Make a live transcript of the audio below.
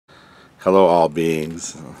Hello, all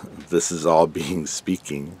beings. This is all beings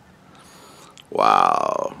speaking.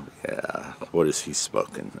 Wow. Yeah. What is he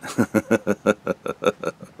spoken?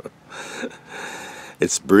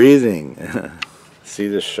 It's breathing. See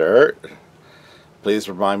the shirt? Please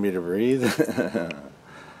remind me to breathe.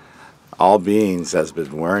 All Beings has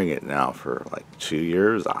been wearing it now for like 2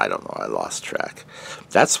 years. I don't know. I lost track.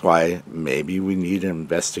 That's why maybe we need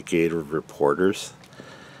investigative reporters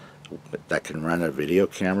that can run a video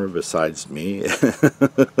camera besides me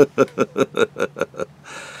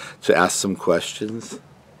to ask some questions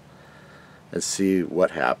and see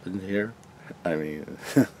what happened here. I mean,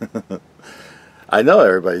 I know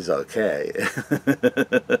everybody's okay.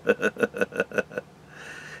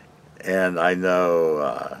 And I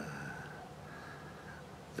know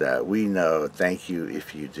that we know thank you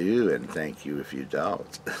if you do and thank you if you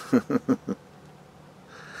don't.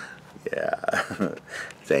 Yeah.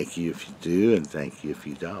 Thank you if you do and thank you if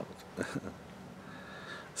you don't.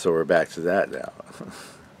 So we're back to that now.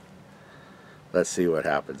 Let's see what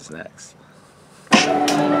happens next.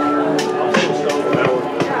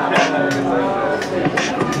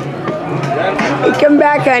 Come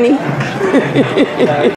back, honey.